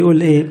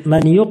يقول ايه؟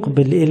 من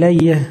يقبل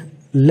الي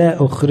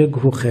لا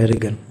اخرجه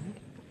خارجا.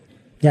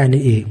 يعني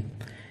ايه؟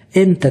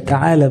 انت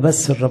تعالى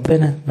بس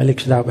لربنا،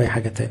 مالكش دعوه باي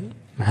حاجه تاني.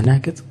 معناها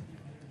كده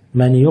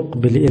من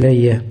يقبل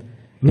الي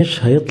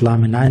مش هيطلع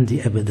من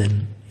عندي ابدا.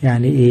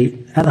 يعني ايه؟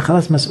 انا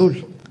خلاص مسؤول،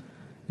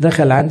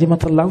 دخل عندي ما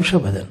طلعوش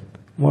ابدا،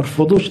 ما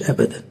ارفضوش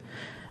ابدا.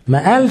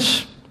 ما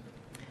قالش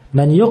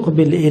من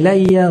يقبل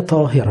الي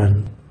طاهرا،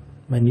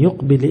 من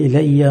يقبل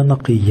الي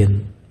نقيا،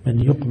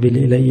 من يقبل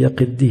الي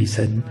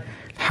قديسا.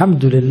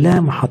 الحمد لله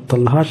ما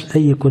حطلهاش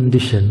اي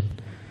كونديشن،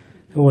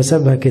 هو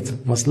سابها كده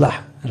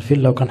مصلحه.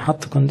 عارفين لو كان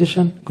حط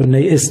كونديشن كنا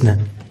يئسنا،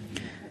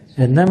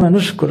 انما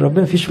نشكر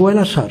ربنا فيش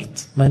ولا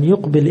شرط. من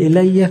يقبل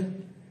الي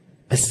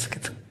بس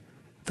كده.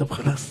 طب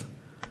خلاص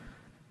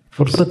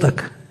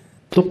فرصتك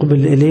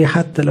تقبل اليه،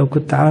 حتى لو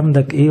كنت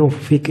عندك ايه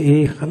وفيك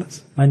ايه.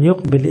 خلاص من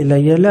يقبل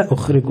الي لا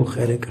اخرجه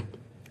خارجا.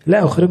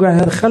 لا اخرجه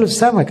يعني هدخله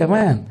السما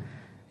كمان،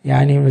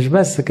 يعني مش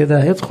بس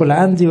كده هيدخل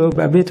عندي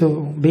ويبقى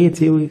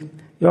بيتي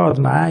ويقعد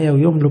معايا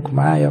ويملك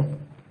معايا.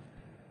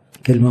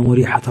 كلمة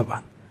مريحة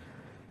طبعا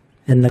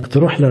انك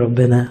تروح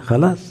لربنا.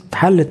 خلاص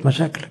اتحلت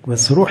مشاكلك،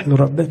 بس روح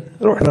لربنا.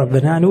 روح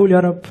لربنا يعني قول يا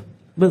رب،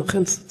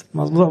 خلصت،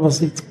 موضوع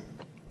بسيط.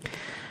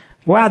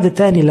 وعد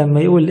تاني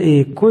لما يقول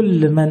ايه؟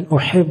 كل من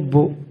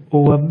احبه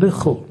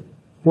اوبخه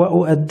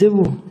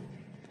واؤدبه.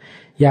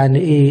 يعني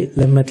ايه؟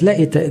 لما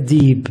تلاقي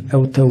تأديب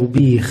او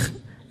توبيخ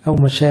او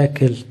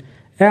مشاكل،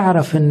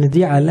 اعرف ان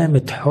دي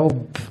علامة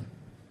حب،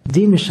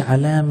 دي مش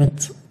علامة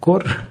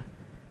كره.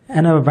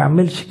 انا ما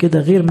بعملش كده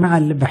غير مع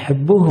اللي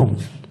بحبهم.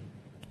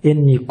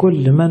 اني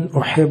كل من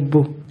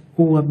احبه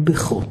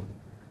اوبخه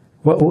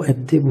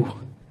واؤدبه.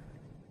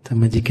 طب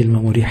ما دي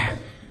كلمة مريحة،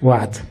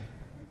 وعد.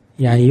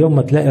 يعني يوم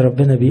ما تلاقي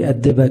ربنا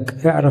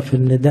بيأدبك اعرف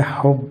ان ده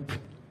حب،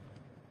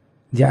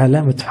 دي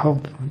علامة حب،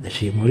 ده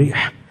شيء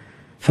مريح.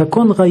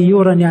 فكن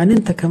غيورا، يعني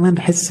انت كمان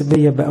حس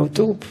بيا بقى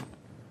وتوب.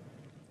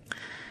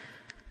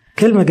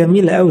 كلمة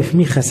جميلة قوي في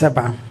ميخا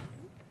 7.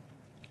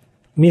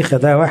 ميخا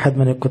ده واحد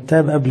من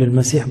الكتاب قبل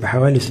المسيح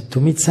بحوالي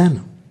 600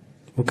 سنة،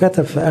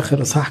 وكتب في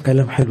آخر إصحاح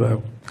كلام حلو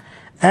قوي.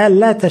 قال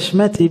لا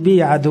تشمتي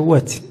بي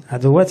عدوتي.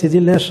 عدوتي دي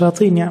اللي هي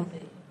الشياطين يعني.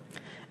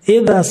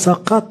 إذا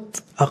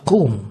سقطت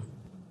أقوم.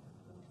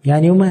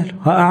 يعني وماله،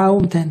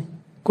 هقوم تاني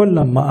كل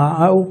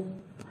ما أقوم.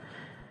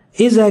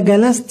 إذا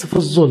جلست في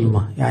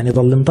الظلمة، يعني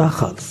ظلمتها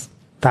خالص،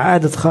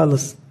 تعادت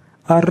خالص،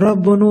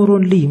 الرب نور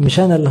لي. مش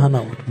أنا اللي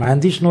هنور، ما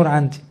عنديش نور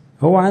عندي،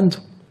 هو عنده.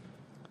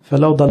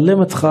 فلو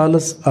ظلمت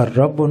خالص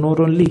الرب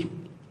نور لي.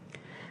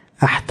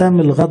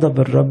 أحتمل غضب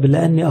الرب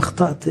لأني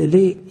أخطأت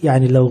إليه.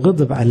 يعني لو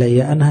غضب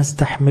علي أنا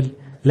هستحمل،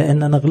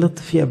 لأن أنا غلطت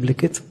فيه قبل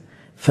كده.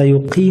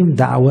 فيقيم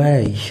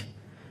دعواي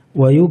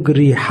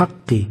ويجري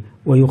حقي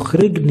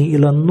ويخرجني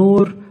إلى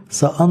النور،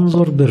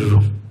 سأنظر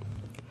بره.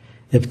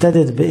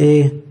 ابتدت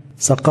بإيه؟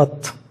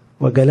 سقطت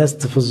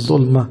وجلست في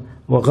الظلمة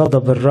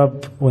وغضب الرب،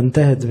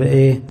 وانتهت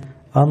بإيه؟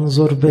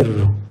 أنظر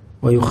بره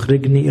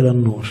ويخرجني إلى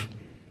النور.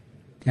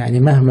 يعني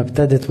مهما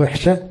ابتدت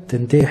وحشة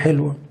تنتهي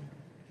حلوة.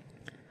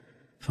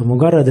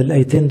 فمجرد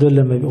الآيتين دول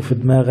لما يبقوا في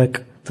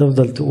دماغك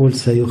تفضل تقول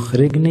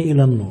سيخرجني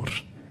إلى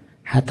النور.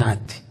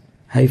 هتعدي،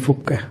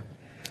 هيفكها،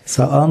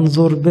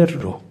 سأنظر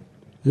بره.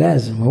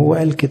 لازم، هو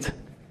قال كده،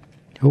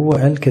 هو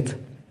قال كده.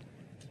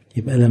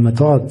 يبقى لما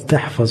تقعد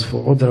تحفظ في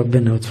وعود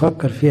ربنا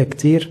وتفكر فيها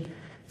كتير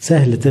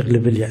سهل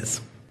تغلب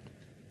اليأس.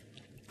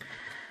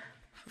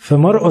 في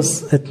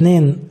مرقس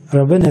 2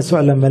 ربنا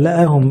يسوع لما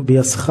لقاهم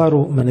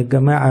بيسخروا من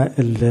الجماعة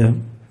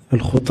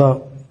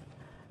الخطاة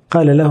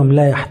قال لهم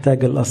لا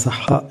يحتاج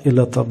الأصحاء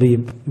إلى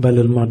طبيب بل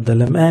المرضى،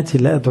 لم آتي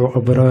لأدعو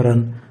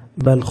أبرارا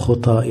بل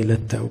خطاة إلى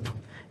التوبة.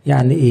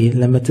 يعني إيه؟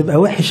 لما تبقى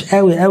وحش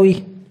قوي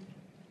قوي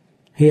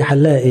هي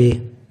حلها إيه؟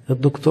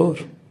 الدكتور.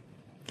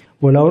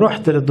 ولو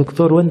رحت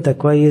للدكتور وانت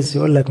كويس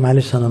يقول لك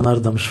معلش أنا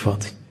النهارده مش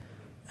فاضي،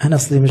 أنا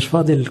أصلي مش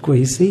فاضي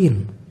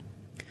للكويسين.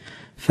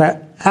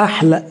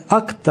 فأحلى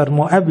أكتر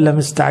مقابلة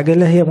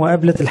مستعجلة هي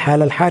مقابلة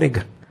الحالة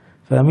الحرجة.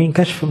 فمين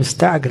كشف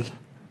مستعجل،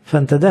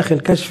 فأنت داخل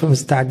كشف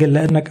مستعجل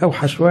لأنك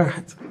أوحش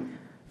واحد،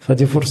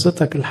 فدي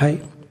فرصتك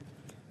الحقيقة.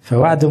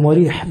 فوعد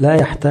مريح، لا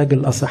يحتاج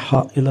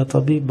الأصحاء إلى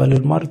طبيب بل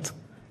المرضى.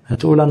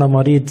 هتقول أنا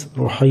مريض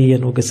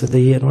روحيا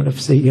وجسديا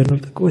ونفسيا،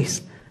 وده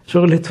كويس،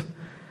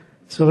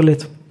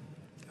 شغلته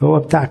هو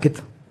بتاع كده،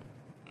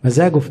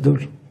 مزاجه في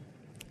دول.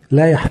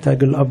 لا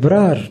يحتاج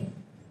الأبرار،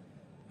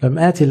 لم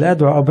آتي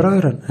لأدعو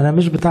أبرارا. أنا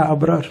مش بتاع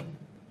أبرار،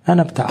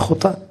 أنا بتاع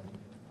خطاة.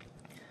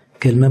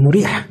 كلمة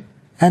مريحة،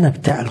 أنا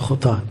بتاع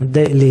الخطاة.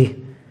 متضايق ليه؟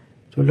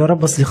 تقول له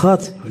رب أصلي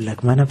خاطئ، يقول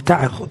لك ما أنا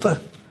بتاع الخطاة.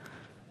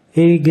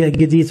 إيه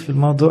جديد في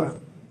الموضوع؟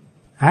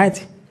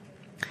 عادي.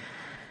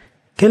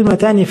 كلمة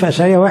تانية في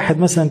أشعياء 1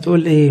 مثلا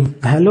تقول إيه؟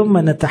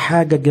 هلما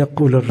نتحاجج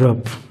يقول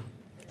الرب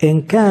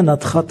إن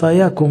كانت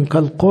خطاياكم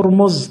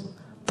كالقرمز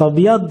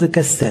تبيض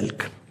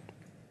كالثلج.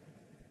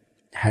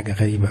 حاجة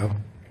غريبة أوي.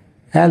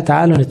 قال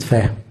تعالوا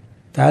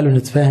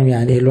نتفاهم.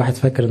 يعني إيه؟ الواحد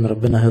فاكر إن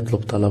ربنا هيطلب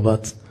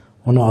طلبات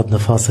ونقعد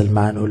نفاصل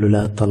معاه نقول له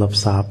لا الطلب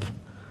صعب،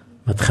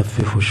 ما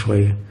تخففه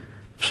شوية،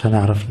 مش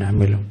هنعرف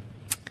نعمله.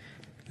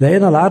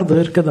 لقينا العرض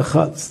غير كده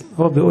خالص.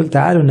 هو بيقول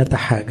تعالوا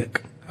نتحاجج.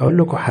 أقول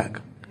لكم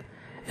حاجة،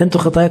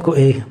 انتوا خطاياكم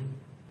ايه؟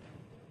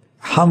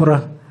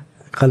 حمرة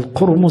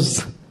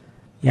كالقرمز،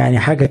 يعني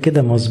حاجة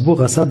كده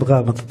مصبوغة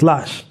صبغة ما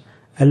تطلعش.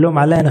 قال لهم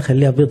عليها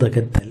نخليها بيضة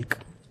كالتلج.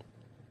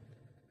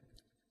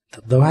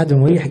 طب ده وعد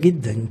مريح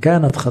جدا. إن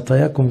كانت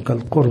خطاياكم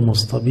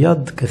كالقرمز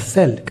تبيض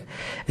كالثلج،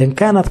 إن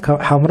كانت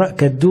حمراء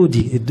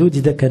كالدودي.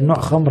 الدودي ده كان نوع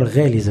خمر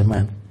غالي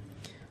زمان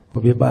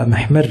وبيبقى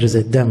محمر زي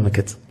الدم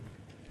كده.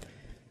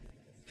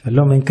 فقال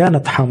لهم إن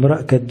كانت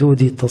حمراء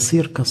كالدودي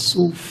تصير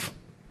كالصوف.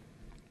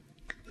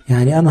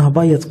 يعني أنا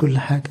هبيض كل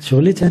حاجة.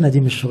 شغلتي أنا دي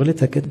مش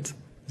شغلتك أنت.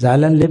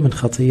 زعلان ليه من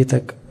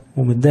خطيتك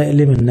ومتضايق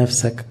ليه من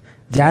نفسك؟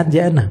 دي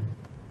عندي أنا.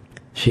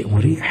 شيء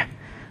مريح.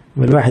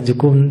 والواحد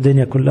يكون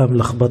الدنيا كلها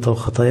ملخبطة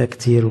وخطايا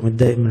كتير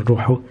ومتضايق من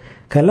روحه،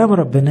 كلام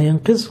ربنا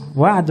ينقذه،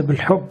 وعد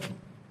بالحب.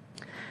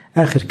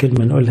 آخر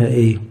كلمة نقولها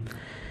إيه؟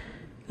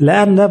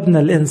 لأن ابن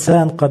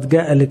الإنسان قد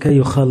جاء لكي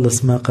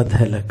يخلص ما قد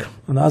هلك.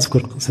 أنا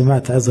أذكر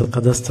سمعت عزة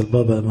قداسة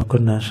البابا لما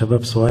كنا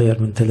شباب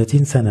صغير من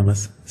 30 سنة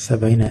مثلا،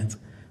 السبعينات،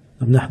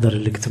 بنحضر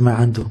الاجتماع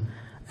عنده،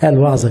 قال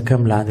وعظة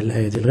كاملة عن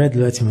الآية دي لغاية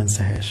دلوقتي ما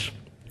انساهاش،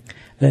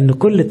 لأن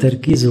كل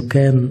تركيزه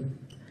كان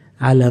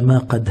على ما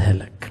قد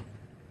هلك.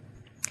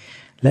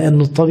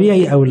 لأنه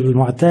الطبيعي أو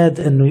المعتاد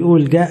أنه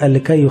يقول جاء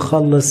لكي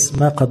يخلص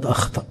ما قد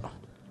أخطأ،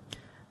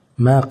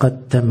 ما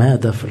قد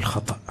تمادى في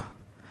الخطأ،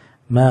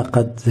 ما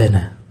قد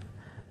زنى،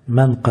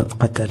 من قد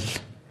قتل.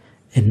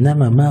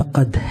 إنما ما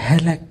قد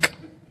هلك،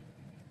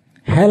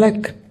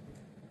 هلك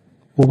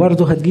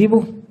وبرضه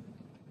هتجيبه.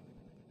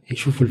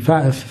 يشوف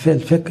في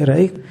الفكرة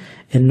إيه؟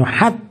 إنه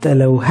حتى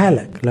لو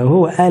هلك، لو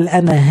هو قال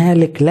أنا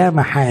هالك لا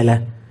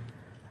محالة،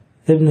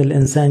 ابن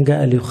الإنسان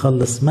جاء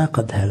ليخلص ما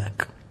قد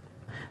هلك.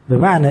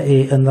 بمعنى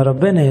إيه؟ أن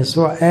ربنا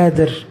يسوع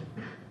قادر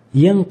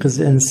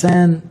ينقذ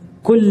إنسان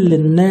كل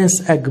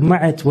الناس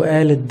أجمعت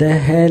وقالت ده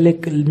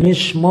هالك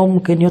مش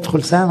ممكن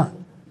يدخل سما،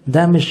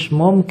 ده مش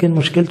ممكن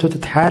مشكلته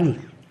تتحل،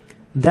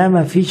 ده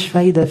ما فيش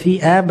فايدة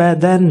فيه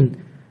أبدا.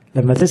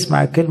 لما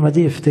تسمع الكلمة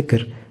دي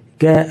افتكر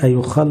جاء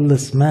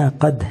يخلص ما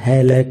قد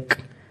هلك.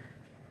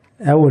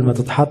 أول ما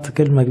تتحط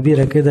كلمة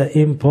كبيرة كده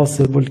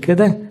impossible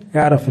كده،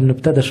 اعرف إنه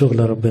ابتدى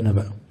شغل ربنا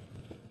بقى.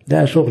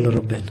 ده شغل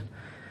ربنا.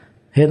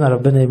 هنا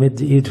ربنا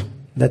يمد إيده،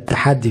 ده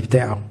التحدي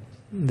بتاعه،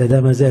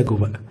 ده مزاجه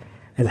بقى.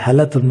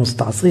 الحالات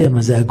المستعصية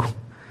مزاجه.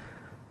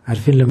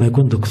 عارفين لما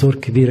يكون دكتور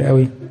كبير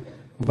قوي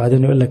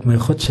وبعدين يقول لك ما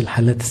ياخدش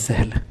الحالات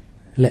السهلة،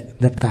 لا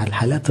ده بتاع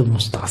الحالات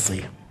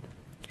المستعصية.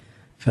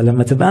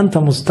 فلما تبقى أنت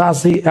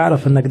مستعصي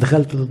اعرف أنك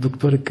دخلت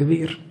للدكتور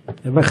الكبير،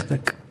 يا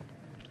بختك.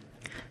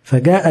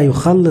 فجاء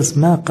يخلص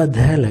ما قد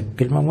هلك،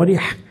 كلمة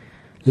مريحة.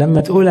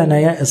 لما تقول أنا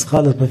يائس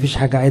خالص ما فيش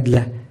حاجة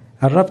عدلة،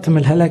 قربت من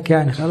الهلاك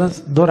يعني،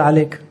 خلاص دور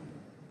عليك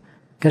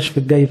كشف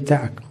الجاي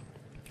بتاعك.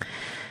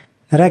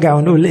 راجع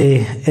ونقول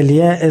إيه؟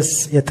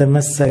 اليائس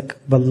يتمسك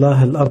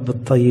بالله الأب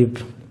الطيب،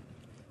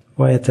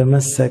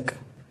 ويتمسك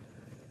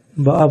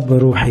بأب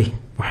روحي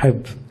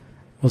محب،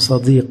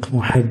 وصديق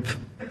محب،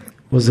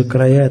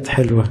 وذكريات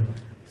حلوة،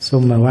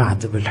 ثم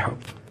وعد بالحب.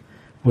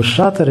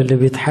 والشاطر اللي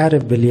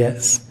بيتحارب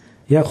باليأس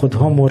ياخد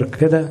هومورك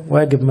كده،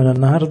 واجب من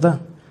النهاردة،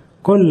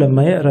 كل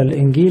ما يقرأ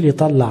الإنجيل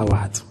يطلع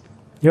وعد،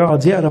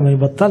 يقعد يقرأ ما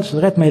يبطلش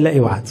لغاية ما يلاقي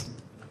وعد.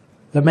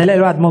 لما يلاقي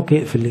الوعد ممكن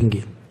يقفل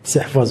الإنجيل بس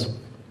يحفظه.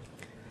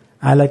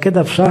 على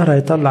كده في شهر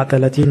هيطلع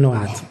 30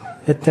 وعد.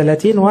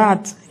 ال30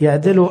 وعد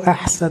يعدلوا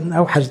أحسن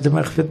أوحش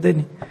دماغ في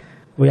الدنيا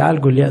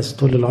ويعالجوا اليأس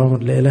طول العمر.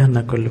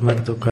 لإلهنا كل مجد